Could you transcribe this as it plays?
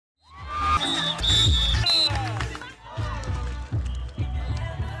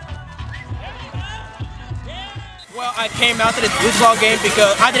I came out to this Oozeball game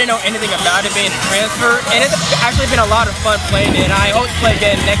because I didn't know anything about it being transferred, and it's actually been a lot of fun playing it. I hope to play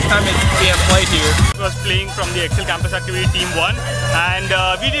again next time it's being played here. I was playing from the Excel Campus Activity Team 1, and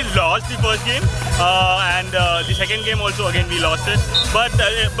we did lost the first game, and the second game also again we lost it. But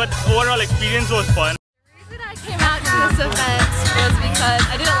overall experience was fun. The reason I came out to this event was because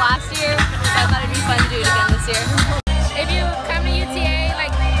I did it last year, so I thought it'd be fun to do it again.